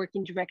that's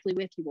working directly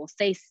with you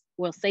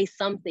will say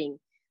something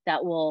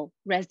that will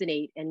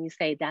resonate, and you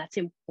say, that's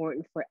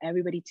important for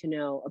everybody to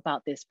know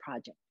about this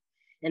project.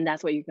 And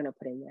that's what you're going to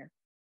put in there.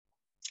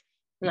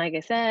 And like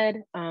I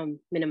said,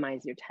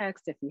 minimize your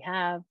text if you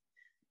have,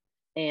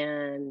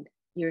 and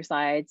your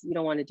slides, you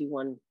don't want to do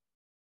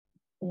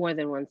more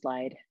than one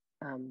slide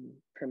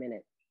per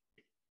minute.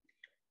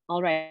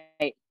 All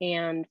right,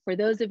 and for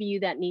those of you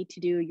that need to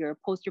do your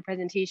poster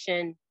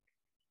presentation,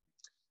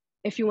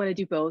 if you want to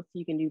do both,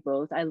 you can do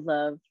both. I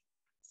love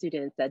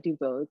students that do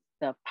both,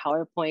 the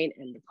PowerPoint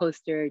and the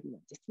poster,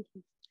 just in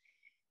case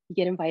you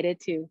get invited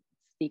to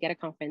speak at a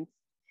conference.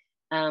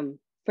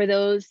 For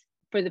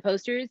the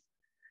posters,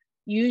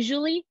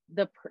 usually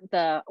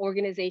the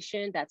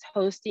organization that's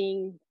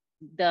hosting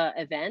the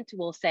event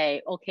will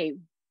say, okay,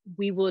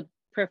 we would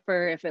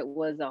prefer if it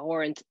was a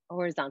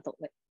horizontal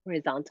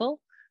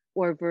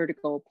or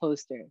vertical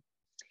poster.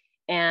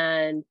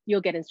 And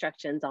you'll get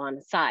instructions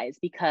on size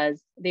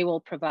because they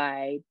will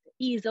provide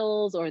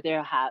easels, or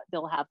they'll have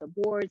the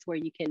boards where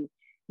you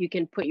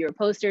can put your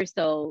poster.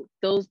 So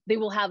they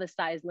will have a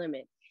size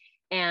limit.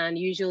 And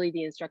usually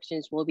the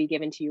instructions will be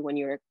given to you when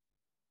you're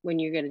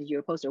going to do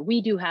your poster.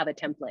 We do have a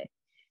template.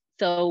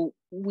 So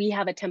we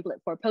have a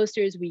template for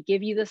posters. We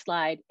give you the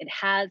slide.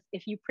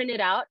 If you print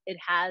it out, it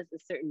has a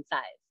certain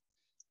size.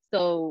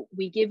 So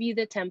we give you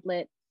the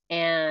template,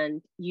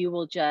 and you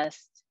will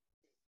just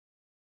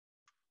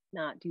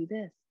not do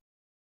this.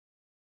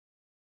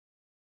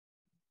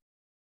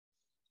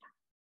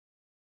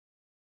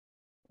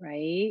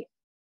 Right?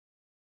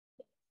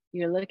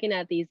 You're looking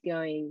at these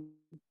going,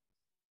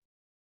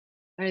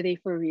 are they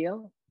for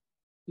real?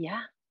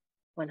 Yeah,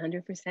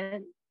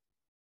 100%.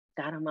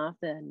 Got them off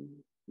the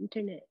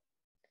internet.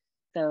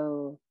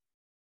 So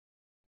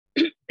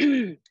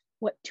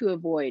what to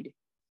avoid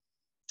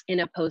in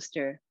a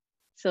poster.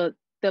 So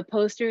the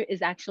poster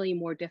is actually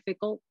more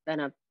difficult than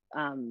a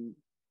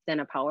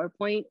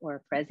PowerPoint or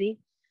a Prezi,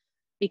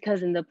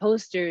 because in the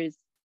posters,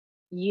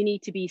 you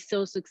need to be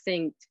so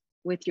succinct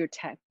with your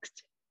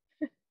text.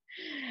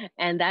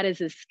 And that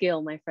is a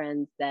skill, my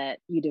friends, that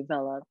you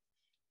develop.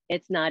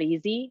 It's not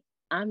easy.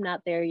 I'm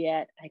not there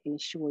yet, I can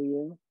assure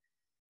you.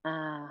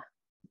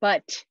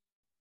 But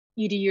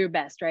you do your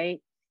best,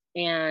 right?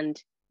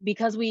 And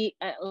because we,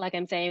 like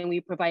I'm saying, we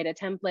provide a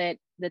template.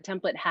 The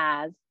template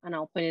has, and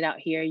I'll put it out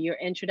here, your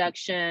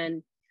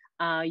introduction.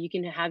 You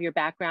can have your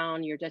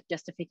background, your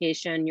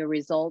justification, your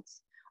results,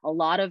 a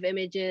lot of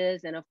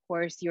images, and of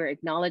course, your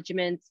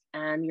acknowledgements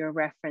and your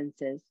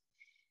references.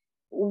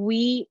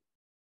 We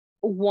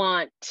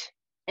want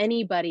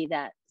anybody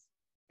that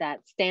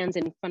stands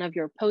in front of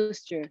your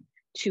poster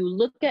to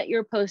look at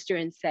your poster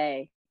and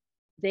say,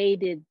 they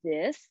did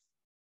this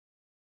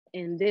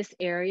in this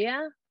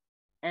area,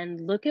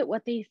 and look at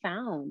what they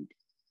found.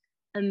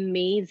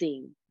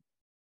 Amazing.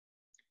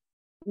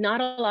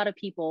 Not a lot of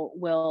people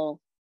will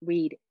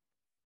read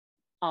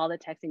all the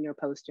text in your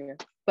poster,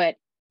 but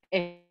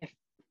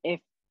if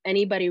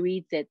anybody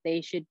reads it,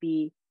 they should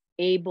be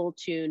able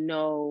to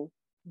know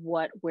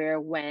what, where,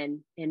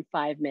 when in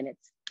 5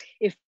 minutes.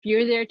 If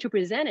you're there to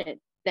present it,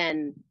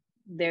 then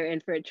they're in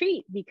for a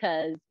treat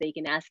because they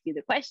can ask you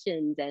the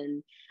questions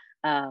and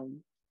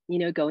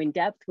go in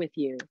depth with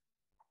you.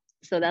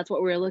 So that's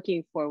what we're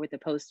looking for with the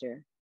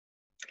poster.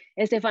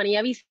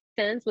 Estefanía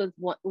Vicens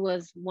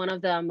was one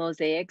of the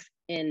mosaics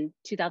in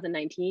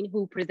 2019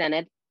 who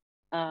presented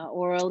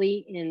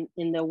orally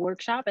in the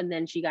workshop, and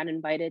then she got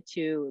invited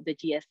to the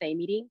GSA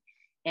meeting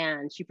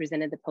and she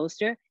presented the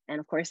poster. And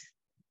of course,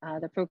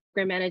 the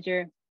program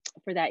manager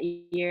for that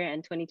year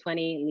and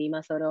 2020,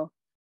 Lima Soto,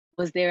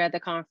 was there at the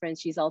conference.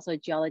 She's also a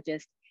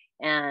geologist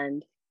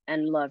and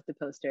loved the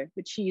poster,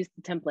 but she used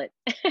the template.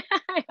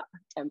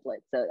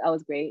 So that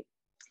was great.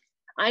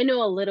 I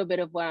know a little bit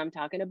of what I'm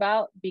talking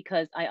about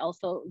because I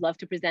also love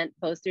to present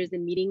posters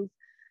in meetings.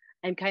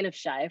 I'm kind of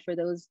shy for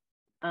those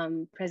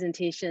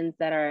presentations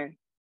that are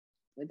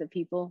with the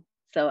people.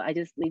 So I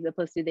just leave the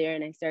poster there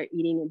and I start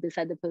eating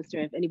beside the poster.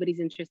 If anybody's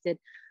interested,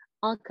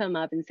 I'll come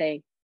up and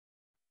say,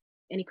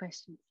 any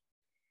questions?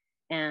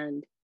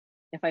 And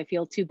if I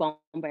feel too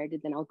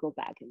bombarded, then I'll go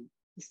back and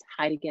just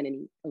hide again and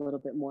eat a little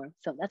bit more.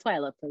 So that's why I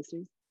love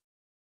posters.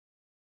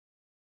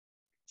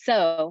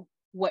 So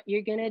what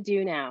you're gonna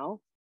do now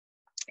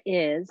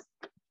is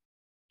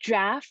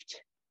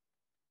draft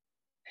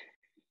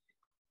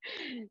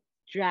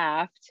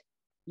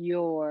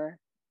your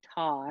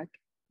talk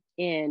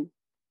in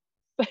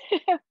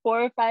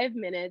 4 or 5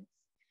 minutes.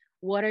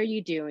 What are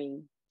you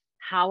doing?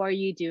 How are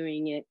you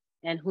doing it?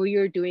 And who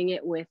you're doing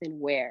it with and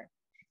where.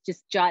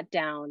 Just jot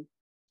down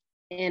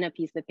in a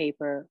piece of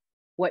paper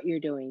what you're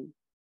doing.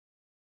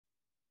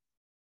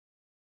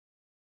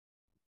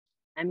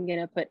 I'm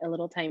gonna put a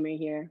little timer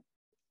here.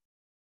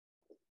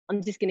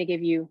 I'm just gonna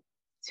give you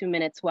 2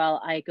 minutes while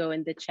I go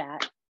in the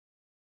chat.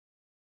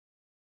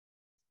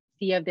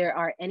 See if there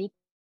are any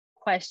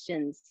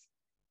questions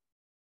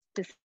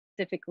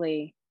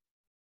specifically.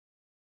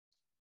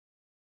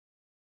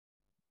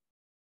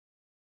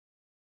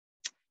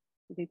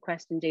 Good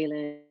question,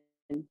 Jalen.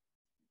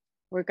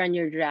 Work on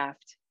your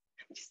draft.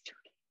 I'm just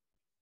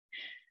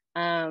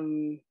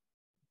joking.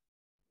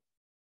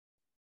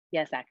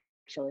 Yes,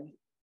 actually.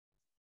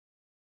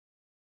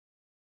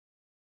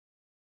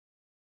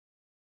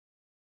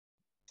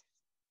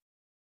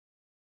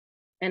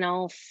 And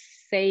I'll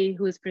say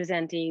who's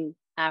presenting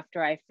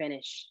after I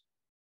finish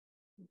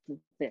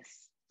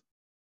this.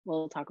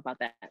 We'll talk about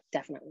that,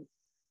 definitely.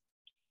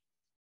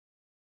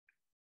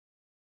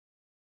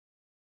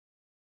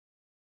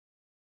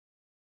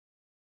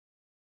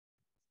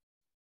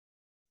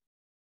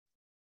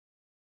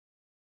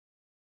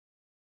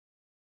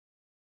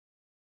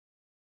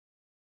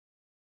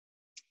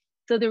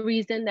 So the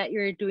reason that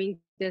you're doing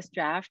this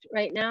draft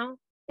right now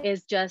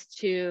is just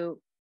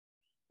to,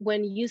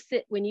 when you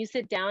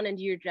sit down and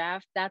do your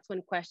draft, that's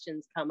when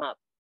questions come up.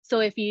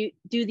 So if you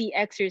do the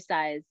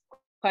exercise,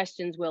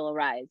 questions will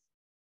arise.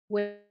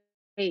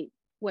 Wait,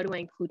 what do I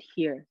include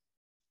here?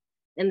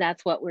 And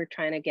that's what we're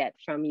trying to get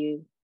from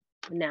you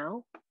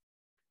now.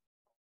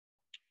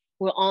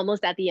 We're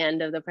almost at the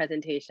end of the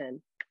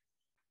presentation.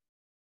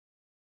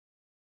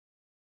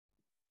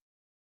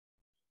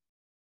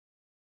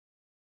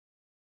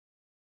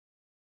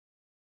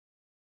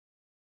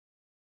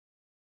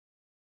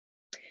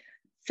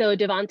 So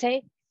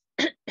Devante,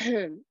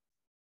 put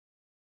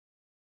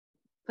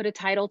a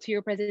title to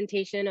your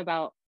presentation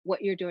about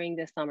what you're doing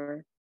this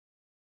summer,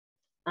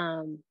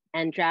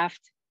 and draft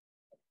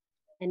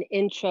an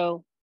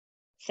intro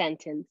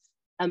sentence,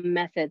 a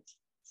methods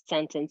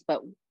sentence,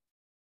 but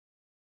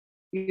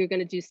you're going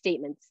to do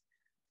statements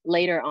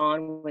later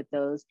on with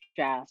those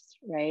drafts,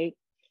 right?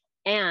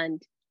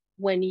 And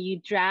when you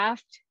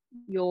draft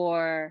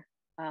your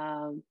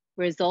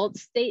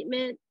results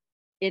statement,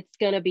 it's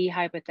going to be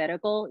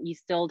hypothetical. You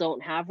still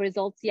don't have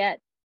results yet,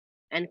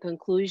 and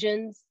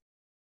conclusions,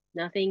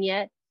 nothing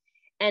yet.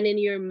 And in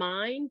your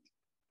mind,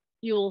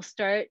 you will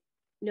start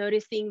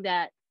noticing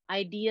that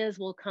ideas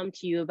will come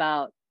to you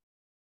about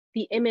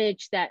the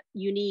image that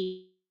you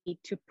need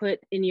to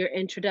put in your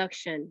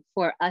introduction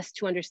for us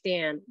to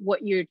understand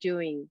what you're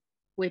doing.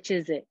 Which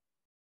is it?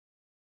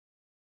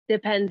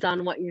 Depends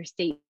on what your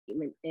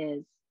statement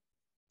is.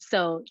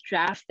 So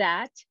draft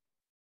that,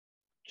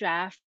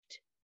 draft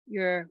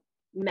your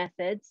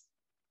methods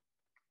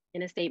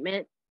in a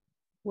statement.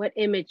 What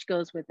image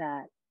goes with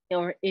that,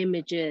 or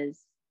images?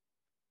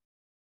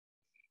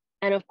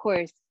 And of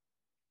course,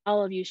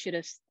 all of you should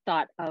have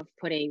thought of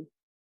putting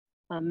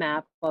a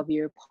map of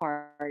your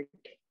park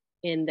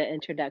in the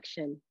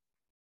introduction.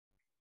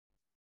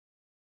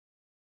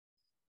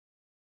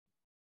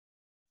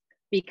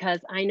 Because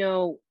I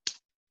know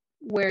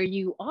where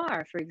you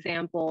are. For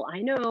example,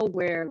 I know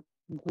where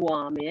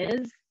Guam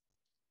is.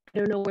 I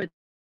don't know where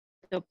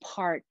the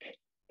park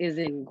is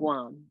in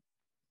Guam,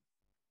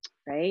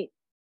 right?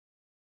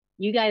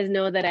 You guys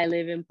know that I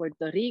live in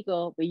Puerto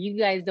Rico, but you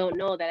guys don't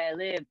know that I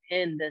live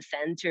in the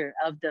center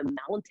of the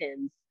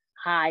mountains,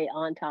 high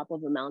on top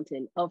of a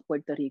mountain of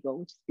Puerto Rico,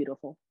 which is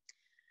beautiful.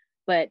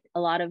 But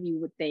a lot of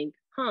you would think,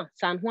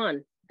 San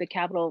Juan, the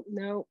capital.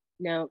 No,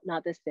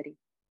 not this city.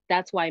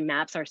 That's why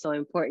maps are so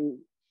important,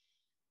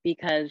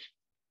 because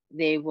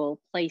they will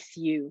place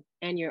you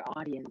and your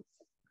audience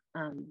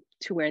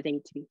to where they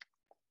need to be.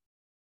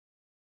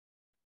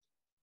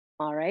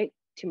 All right,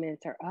 2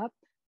 minutes are up.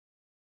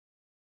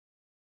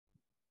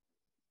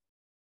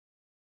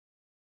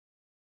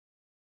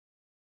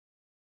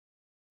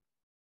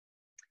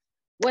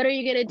 What are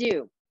you gonna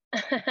do?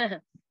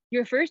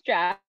 Your first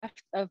draft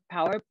of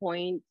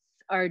PowerPoints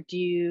are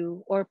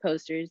due, or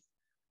posters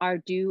are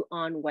due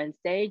on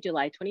Wednesday,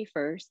 July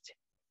 21st.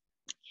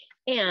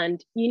 And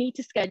you need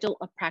to schedule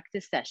a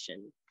practice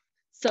session.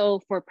 So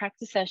for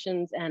practice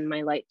sessions, and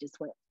my light just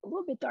went a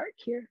little bit dark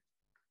here.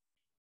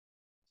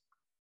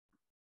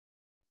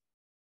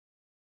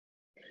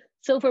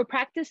 So for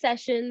practice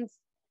sessions,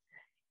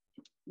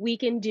 we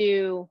can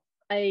do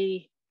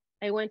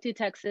I went to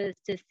Texas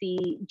to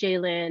see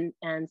Jalen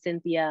and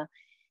Cynthia,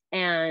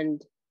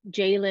 and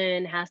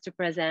Jalen has to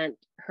present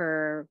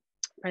her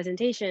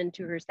presentation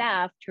to her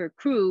staff, to her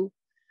crew,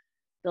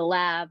 the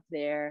lab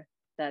there,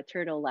 the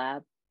Turtle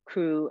Lab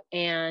crew.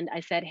 And I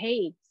said,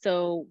 hey,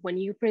 so when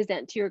you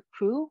present to your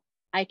crew,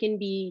 I can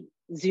be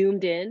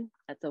zoomed in.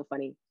 That's so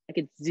funny. I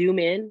could zoom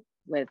in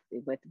with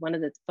one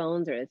of the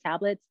phones or the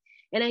tablets,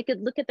 and I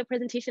could look at the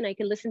presentation. I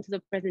could listen to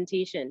the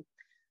presentation.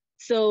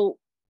 So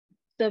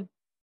the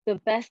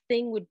best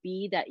thing would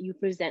be that you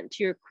present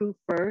to your crew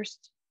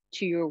first,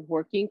 to your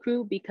working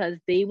crew, because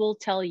they will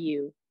tell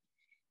you,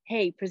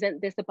 hey,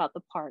 present this about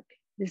the park.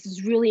 This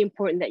is really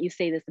important that you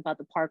say this about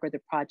the park or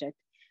the project.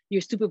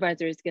 Your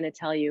supervisor is going to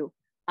tell you,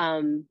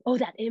 oh,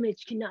 that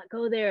image cannot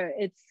go there.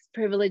 It's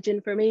privileged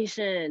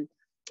information.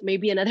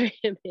 Maybe another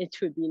image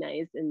would be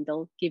nice, and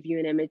they'll give you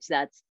an image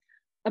that's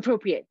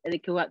appropriate and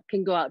it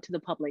can go out to the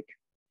public.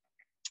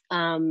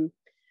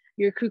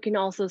 Your crew can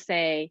also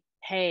say,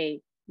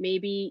 hey,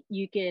 maybe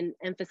you can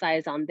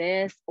emphasize on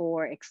this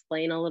or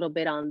explain a little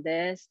bit on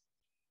this.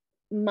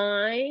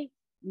 My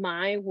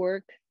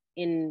work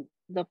in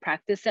the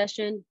practice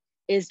session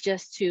is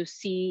just to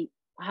see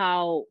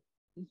how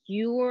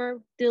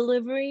you're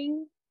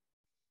delivering,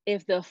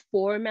 if the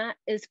format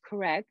is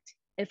correct,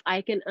 if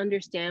I can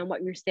understand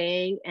what you're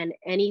saying and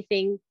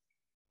anything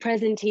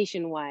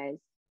presentation wise,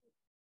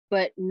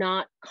 but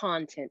not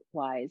content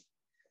wise.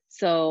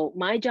 So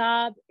my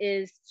job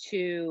is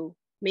to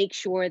make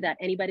sure that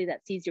anybody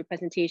that sees your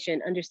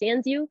presentation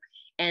understands you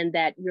and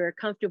that you're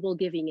comfortable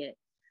giving it.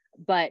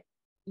 But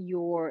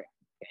your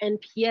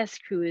NPS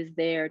crew is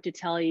there to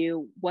tell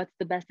you what's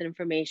the best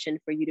information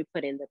for you to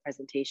put in the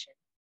presentation.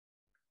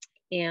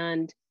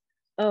 And,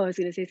 oh, I was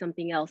gonna say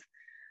something else.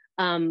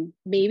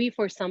 Maybe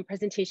for some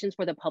presentations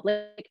for the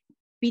public,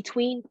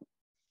 between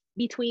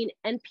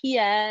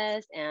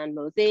NPS and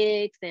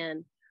Mosaics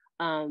and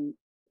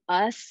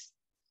us,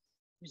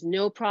 there's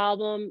no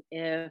problem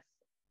if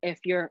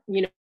you're,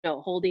 you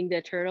know, holding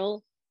the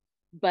turtle,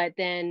 but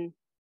then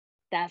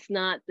that's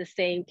not the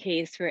same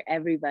case for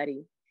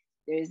everybody.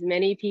 There's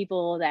many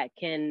people that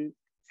can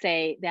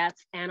say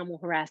that's animal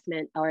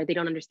harassment, or they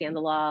don't understand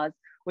the laws,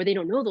 or they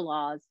don't know the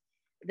laws,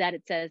 that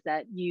it says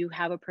that you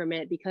have a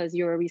permit because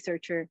you're a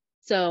researcher.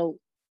 So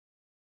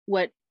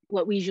what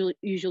we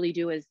usually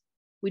do is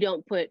we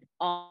don't put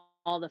all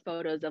the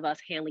photos of us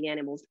handling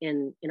animals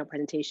in a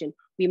presentation.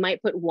 We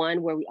might put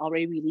one where we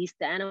already released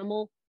the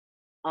animal,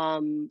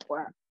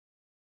 or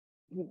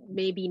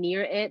maybe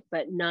near it,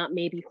 but not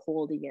maybe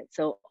holding it.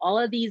 So all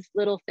of these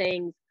little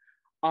things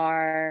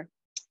are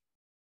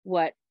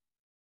what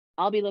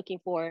I'll be looking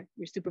for,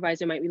 your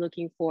supervisor might be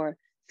looking for.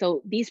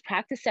 So these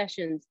practice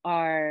sessions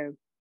are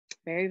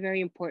very,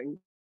 very important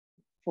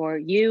for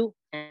you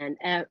and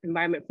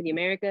Environment for the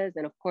Americas.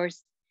 And of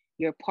course,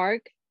 your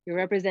park, you're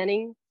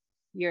representing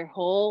your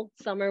whole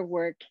summer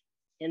work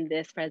in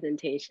this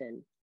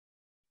presentation.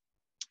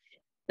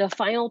 The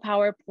final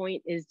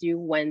PowerPoint is due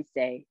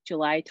Wednesday,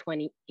 July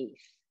 28th.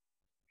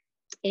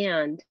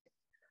 And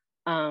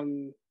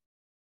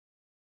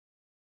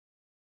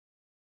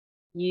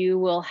you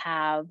will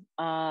have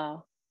a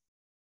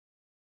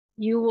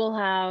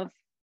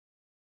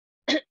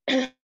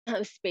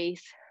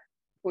space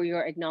for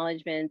your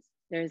acknowledgements.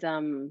 There's a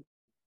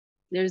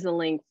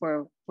link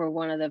for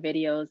one of the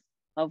videos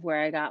of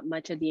where I got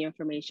much of the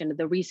information,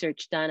 the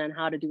research done on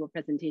how to do a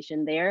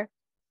presentation there,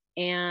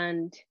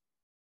 and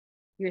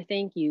your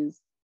thank yous.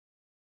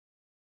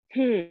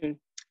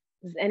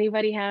 Does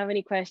anybody have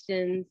any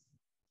questions?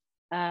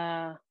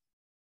 I'll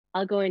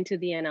go into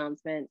the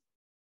announcement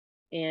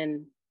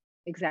in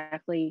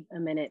exactly a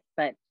minute,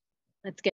 but let's get